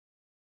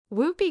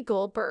Whoopi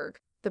Goldberg,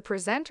 the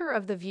presenter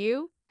of The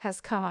View,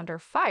 has come under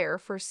fire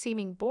for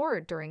seeming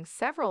bored during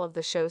several of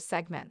the show's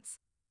segments.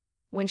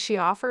 When she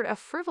offered a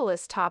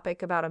frivolous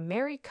topic about a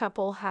married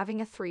couple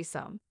having a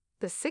threesome,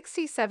 the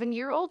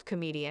 67-year-old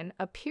comedian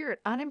appeared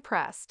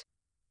unimpressed.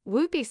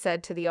 Whoopi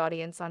said to the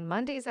audience on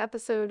Monday's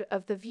episode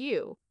of The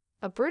View,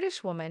 a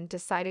British woman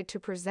decided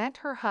to present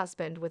her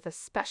husband with a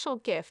special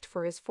gift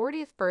for his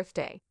 40th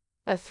birthday,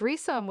 a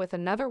threesome with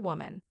another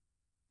woman.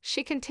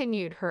 She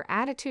continued, her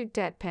attitude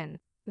deadpan.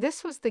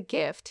 This was the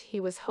gift he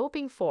was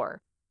hoping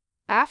for.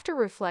 After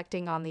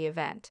reflecting on the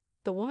event,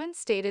 the woman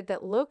stated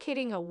that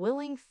locating a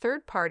willing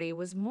third party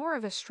was more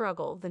of a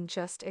struggle than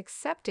just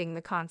accepting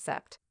the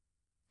concept.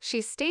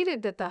 She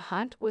stated that the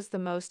hunt was the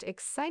most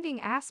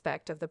exciting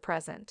aspect of the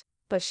present,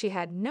 but she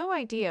had no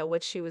idea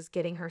what she was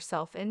getting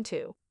herself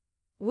into.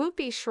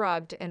 Whoopi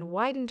shrugged and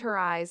widened her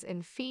eyes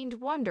in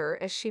feigned wonder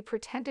as she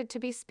pretended to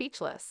be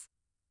speechless.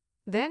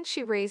 Then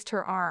she raised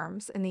her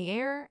arms in the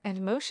air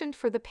and motioned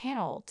for the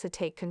panel to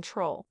take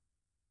control.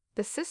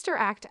 The Sister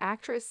Act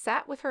actress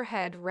sat with her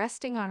head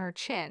resting on her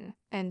chin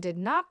and did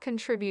not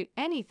contribute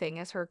anything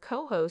as her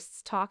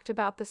co-hosts talked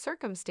about the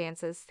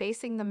circumstances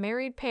facing the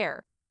married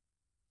pair.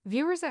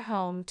 Viewers at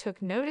home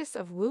took notice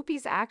of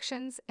Whoopi's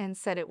actions and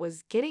said it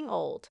was getting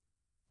old.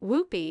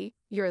 "Whoopi,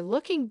 your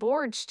looking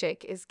bored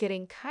shtick is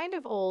getting kind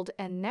of old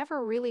and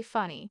never really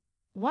funny,"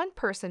 one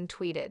person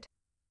tweeted.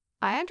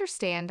 "I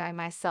understand I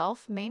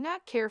myself may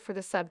not care for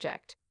the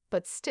subject,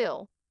 but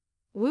still."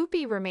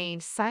 Whoopi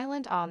remained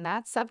silent on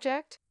that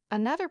subject,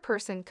 another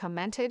person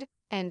commented,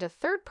 and a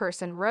third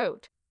person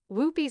wrote,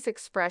 "Whoopi's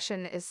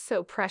expression is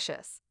so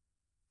precious."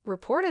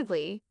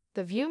 Reportedly,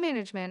 The View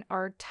management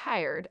are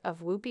tired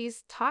of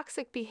Whoopi's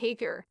toxic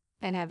behavior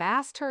and have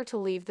asked her to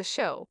leave the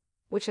show,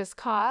 which has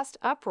caused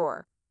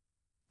uproar.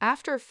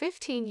 After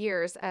 15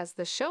 years as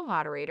the show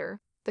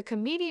moderator, the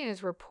comedian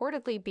is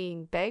reportedly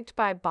being begged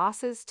by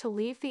bosses to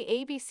leave the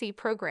ABC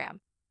program.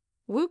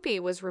 Whoopi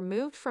was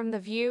removed from The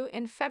View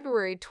in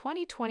February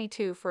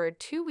 2022 for a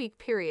 2-week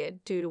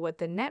period due to what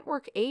the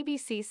network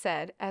ABC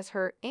said as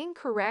her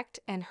incorrect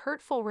and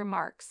hurtful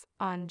remarks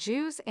on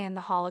Jews and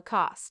the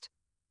Holocaust.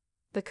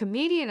 The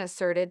comedian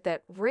asserted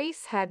that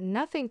race had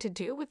nothing to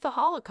do with the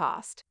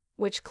Holocaust,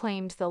 which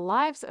claimed the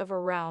lives of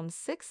around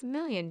 6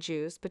 million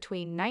Jews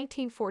between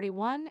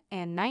 1941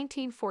 and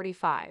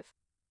 1945.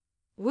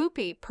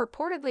 Whoopi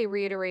purportedly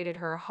reiterated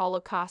her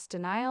Holocaust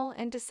denial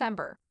in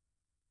December.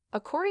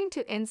 According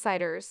to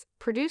insiders,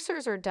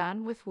 producers are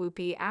done with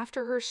Whoopi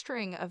after her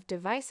string of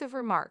divisive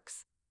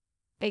remarks.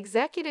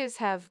 Executives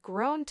have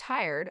grown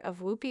tired of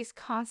Whoopi's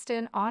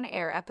constant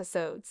on-air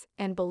episodes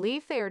and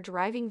believe they are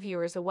driving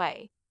viewers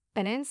away,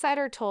 an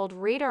insider told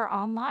Radar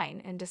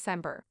Online in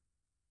December.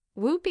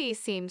 "Whoopi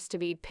seems to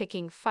be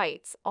picking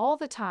fights all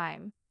the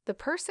time," the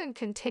person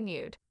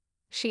continued.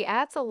 "She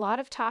adds a lot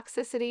of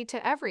toxicity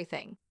to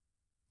everything.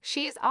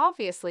 She is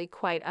obviously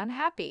quite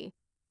unhappy.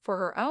 For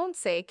her own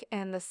sake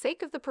and the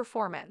sake of the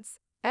performance,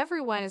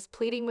 everyone is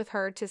pleading with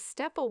her to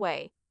step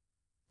away."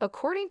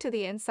 According to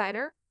the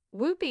insider,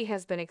 Whoopi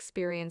has been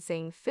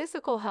experiencing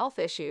physical health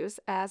issues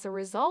as a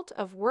result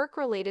of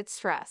work-related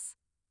stress.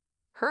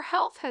 Her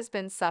health has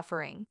been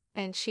suffering,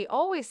 and she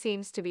always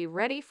seems to be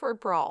ready for a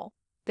brawl,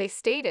 they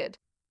stated.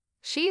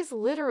 "She is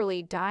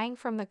literally dying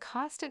from the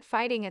constant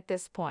fighting at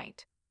this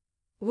point."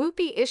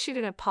 Whoopi issued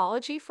an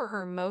apology for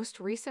her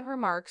most recent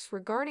remarks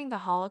regarding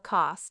the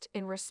Holocaust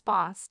in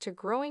response to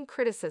growing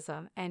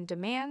criticism and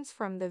demands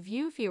from The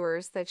View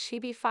viewers that she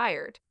be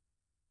fired.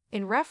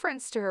 In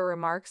reference to her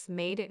remarks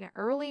made in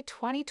early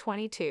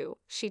 2022,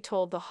 she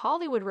told The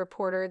Hollywood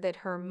Reporter that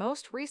her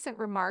most recent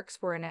remarks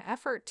were in an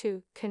effort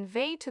to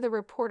convey to the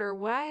reporter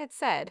what I had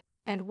said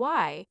and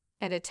why,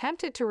 and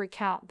attempted to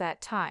recount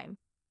that time.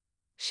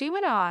 She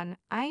went on,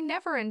 "I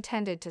never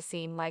intended to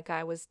seem like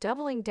I was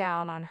doubling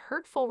down on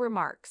hurtful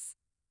remarks.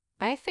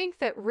 I think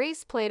that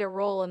race played a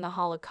role in the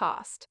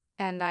Holocaust,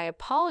 and I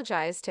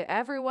apologize to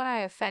everyone I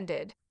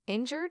offended,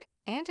 injured,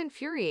 and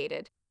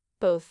infuriated,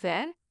 both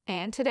then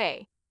and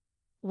today.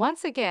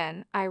 Once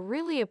again, I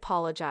really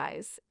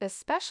apologize,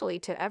 especially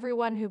to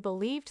everyone who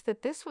believed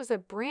that this was a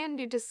brand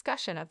new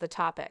discussion of the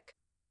topic.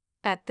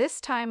 At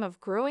this time of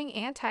growing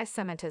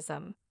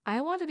anti-Semitism, I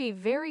want to be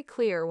very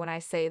clear when I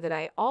say that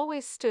I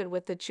always stood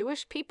with the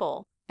Jewish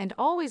people, and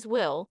always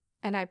will,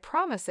 and I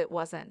promise it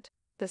wasn't,"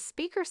 the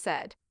speaker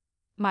said.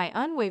 "My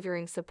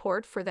unwavering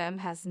support for them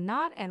has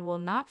not and will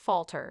not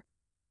falter."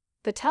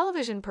 The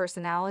television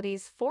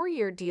personality's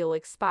 4-year deal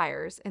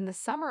expires in the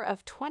summer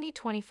of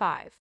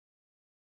 2025.